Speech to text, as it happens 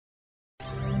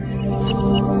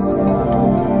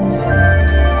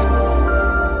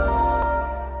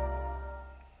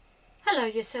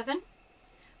Year 7.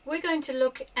 We're going to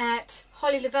look at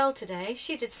Holly Lavelle today.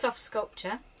 She did soft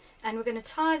sculpture, and we're going to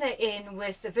tie that in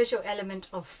with the visual element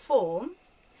of form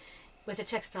with a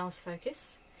textiles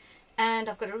focus. And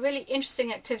I've got a really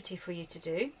interesting activity for you to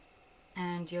do,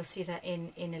 and you'll see that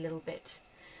in a little bit.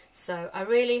 So I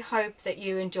really hope that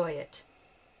you enjoy it.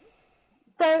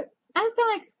 So as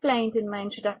I explained in my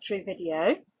introductory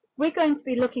video, we're going to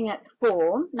be looking at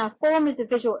form. Now, form is a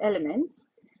visual element.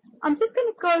 I'm just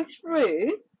going to go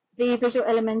through the visual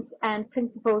elements and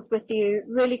principles with you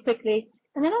really quickly,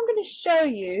 and then I'm going to show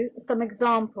you some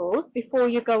examples before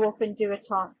you go off and do a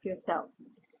task yourself.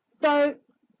 So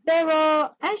there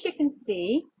are, as you can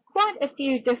see, quite a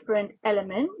few different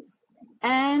elements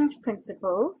and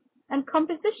principles, and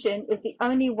composition is the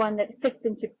only one that fits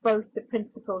into both the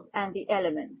principles and the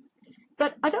elements.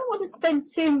 But I don't want to spend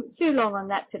too long on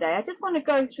that today. I just want to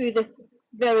go through this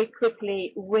very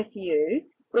quickly with you.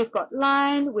 We've got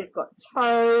line, we've got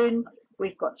tone,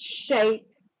 we've got shape,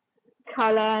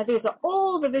 color. These are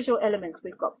all the visual elements.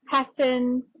 We've got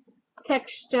pattern,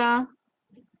 texture,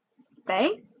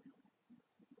 space,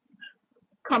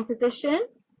 composition,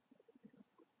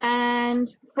 and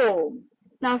form.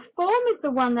 Now, form is the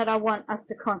one that I want us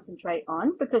to concentrate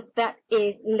on because that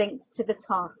is linked to the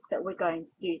task that we're going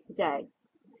to do today.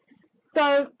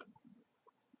 So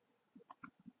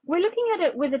we're looking at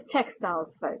it with a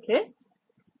textiles focus.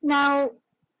 Now,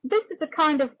 this is the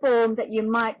kind of form that you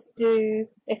might do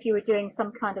if you were doing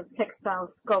some kind of textile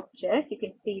sculpture. If you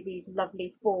can see these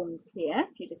lovely forms here,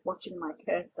 if you're just watching my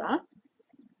cursor.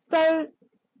 So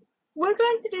we're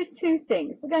going to do two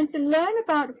things. We're going to learn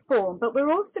about form, but we're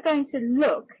also going to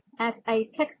look at a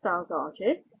textiles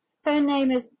artist. Her name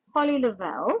is Holly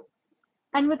Lavelle,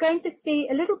 and we're going to see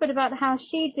a little bit about how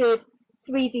she did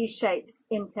 3D shapes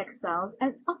in textiles,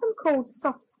 and it's often called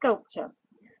soft sculpture.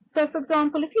 So, for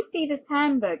example, if you see this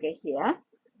hamburger here,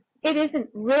 it isn't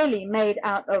really made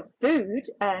out of food,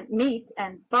 meat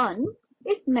and bun.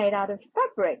 It's made out of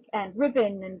fabric and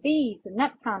ribbon and beads and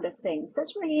that kind of thing. So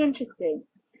it's really interesting.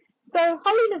 So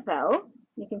Holly Lavelle,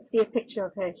 you can see a picture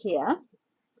of her here.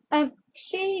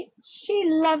 She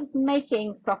loves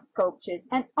making soft sculptures,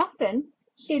 and often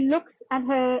she looks at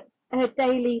her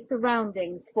daily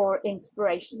surroundings for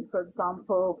inspiration. For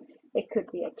example, it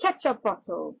could be a ketchup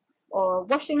bottle or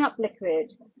washing up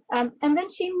liquid, and then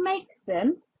she makes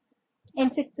them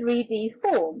into 3D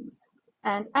forms.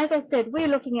 And as I said, we're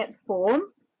looking at form.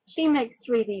 She makes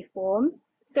 3D forms,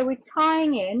 so we're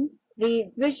tying in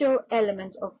the visual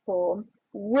element of form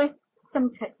with some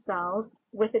textiles,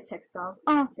 with a textiles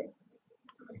artist.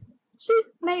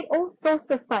 She's made all sorts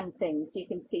of fun things. You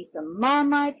can see some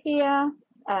Marmite here.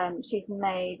 She's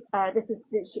made,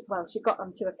 she got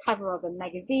onto a cover of a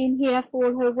magazine here for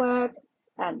her work.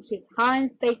 She's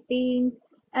Heinz baked beans,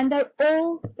 and they're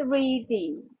all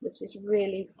 3D, which is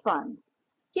really fun.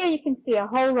 Here you can see a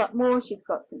whole lot more. She's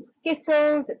got some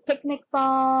Skittles, a picnic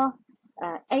bar,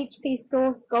 HP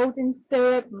sauce, golden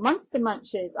syrup, Monster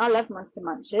Munches. I love Monster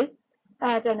Munches.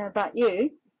 I don't know about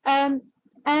you. And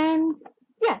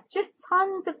yeah, just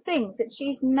tons of things that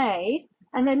she's made,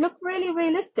 and they look really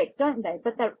realistic, don't they?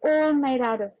 But they're all made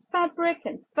out of fabric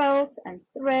and felt and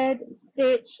thread and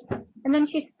stitch, and then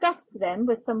she stuffs them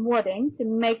with some wadding to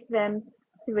make them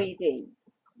 3D.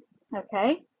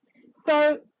 Okay,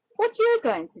 so what you're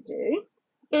going to do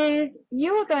is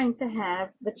you're going to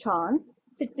have the chance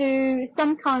to do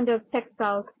some kind of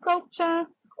textiles sculpture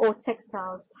or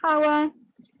textiles tower.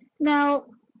 Now,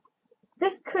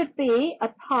 this could be a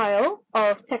pile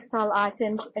of textile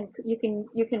items, and you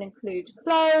can include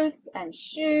clothes and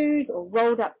shoes or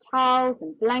rolled up towels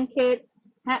and blankets,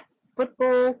 hats,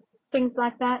 football, things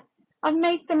like that. I've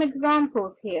made some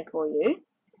examples here for you.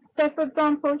 So, for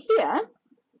example, here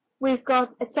we've got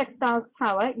a textiles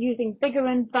tower using bigger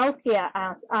and bulkier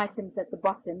items at the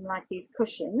bottom, like these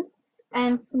cushions,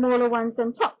 and smaller ones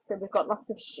on top. So we've got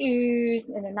lots of shoes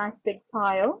in a nice big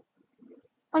pile.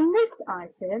 On this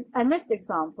item, and this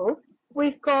example,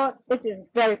 we've got, it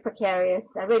is very precarious.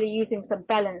 They're really using some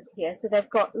balance here. So they've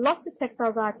got lots of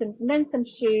textiles items and then some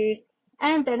shoes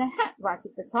and then a hat right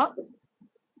at the top.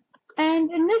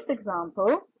 And in this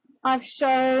example, I've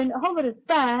shown a whole lot of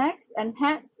bags and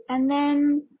hats, and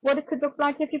then what it could look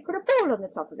like if you put a ball on the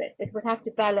top of it. It would have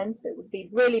to balance. It would be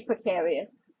really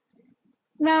precarious.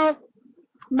 Now,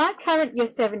 my current Year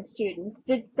 7 students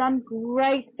did some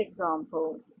great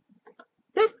examples.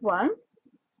 This one,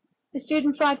 the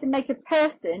student tried to make a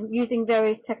person using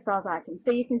various textiles items.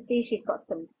 So you can see she's got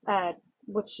some,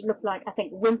 which look like, I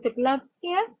think, winter gloves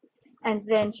here. And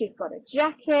then she's got a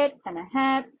jacket and a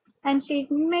hat. And she's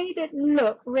made it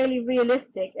look really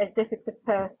realistic as if it's a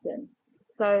person.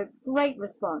 So great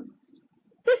response.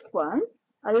 This one,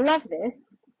 I love this.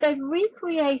 They've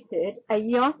recreated a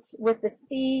yacht with the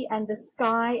sea and the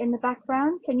sky in the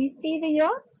background. Can you see the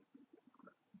yacht?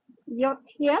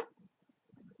 Yacht's here.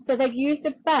 So they've used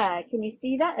a bag. Can you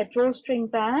see that? A drawstring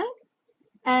bag.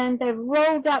 And they've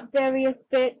rolled up various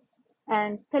bits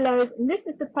and pillows. And this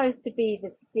is supposed to be the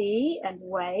sea and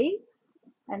waves.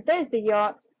 And there's the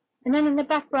yacht. And then in the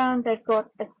background, they've got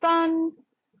a sun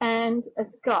and a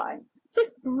sky.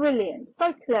 Just brilliant.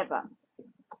 So clever.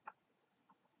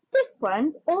 This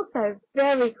one's also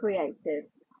very creative.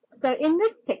 So in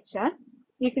this picture,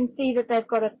 you can see that they've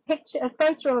got a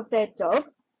photo of their dog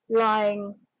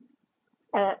lying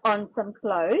on some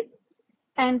clothes,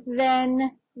 and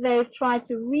then they've tried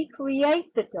to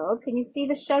recreate the dog. Can you see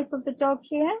the shape of the dog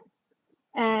here?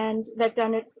 And they've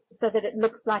done it so that it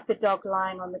looks like the dog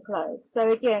lying on the clothes.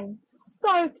 So again,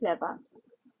 so clever.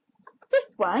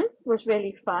 This one was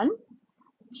really fun.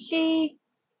 She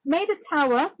made a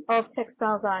tower of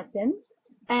textiles items,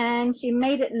 and she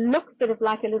made it look sort of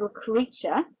like a little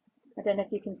creature. I don't know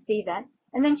if you can see that.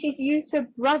 And then she's used her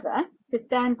brother to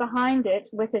stand behind it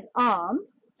with his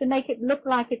arms to make it look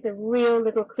like it's a real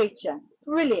little creature.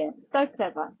 Brilliant, so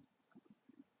clever.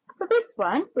 For this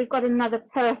one, we've got another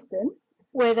person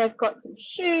where they've got some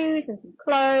shoes and some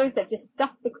clothes. They've just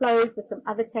stuffed the clothes with some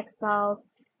other textiles,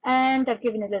 and they've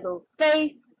given a little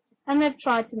face, and they've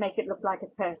tried to make it look like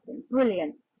a person.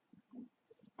 Brilliant.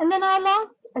 And then our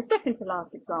second to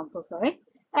last example,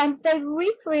 they've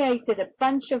recreated a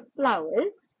bunch of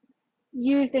flowers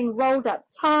using rolled up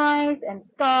ties and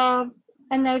scarves,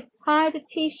 and they've tied a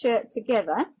t-shirt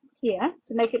together here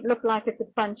to make it look like it's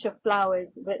a bunch of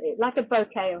flowers, like a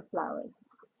bouquet of flowers.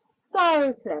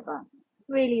 So clever.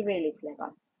 Really, really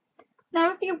clever.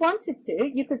 Now, if you wanted to,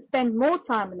 you could spend more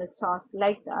time on this task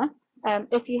later.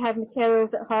 If you have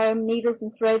materials at home, needles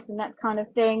and threads and that kind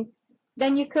of thing,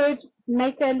 then you could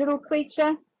make a little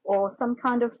creature or some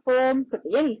kind of form, could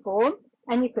be any form,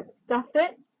 and you could stuff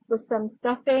it with some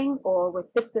stuffing or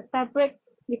with bits of fabric.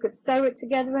 You could sew it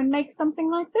together and make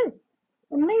something like this.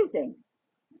 Amazing.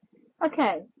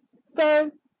 Okay,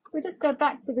 so we just go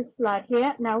back to this slide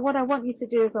here. Now what I want you to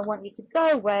do is I want you to go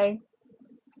away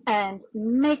and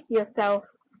make yourself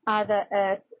either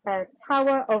a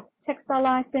tower of textile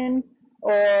items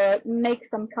or make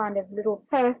some kind of little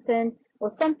person or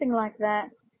something like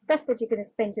that. That's what you're going to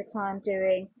spend your time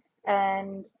doing.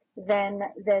 And then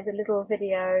there's a little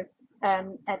video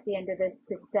at the end of this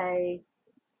to say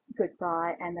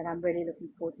goodbye, and that I'm really looking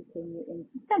forward to seeing you in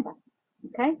September.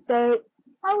 Okay, so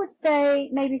I would say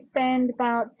maybe spend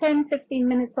about 10-15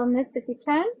 minutes on this if you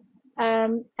can,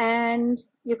 and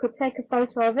you could take a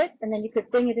photo of it, and then you could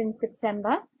bring it in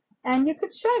September, and you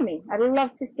could show me. I'd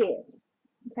love to see it.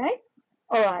 Okay,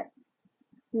 all right,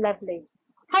 lovely.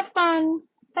 Have fun.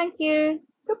 Thank you.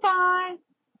 Goodbye.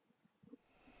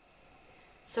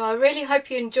 So I really hope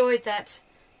you enjoyed that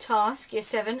task, Year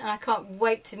 7, and I can't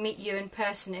wait to meet you in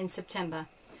person in September.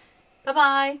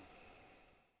 Bye-bye.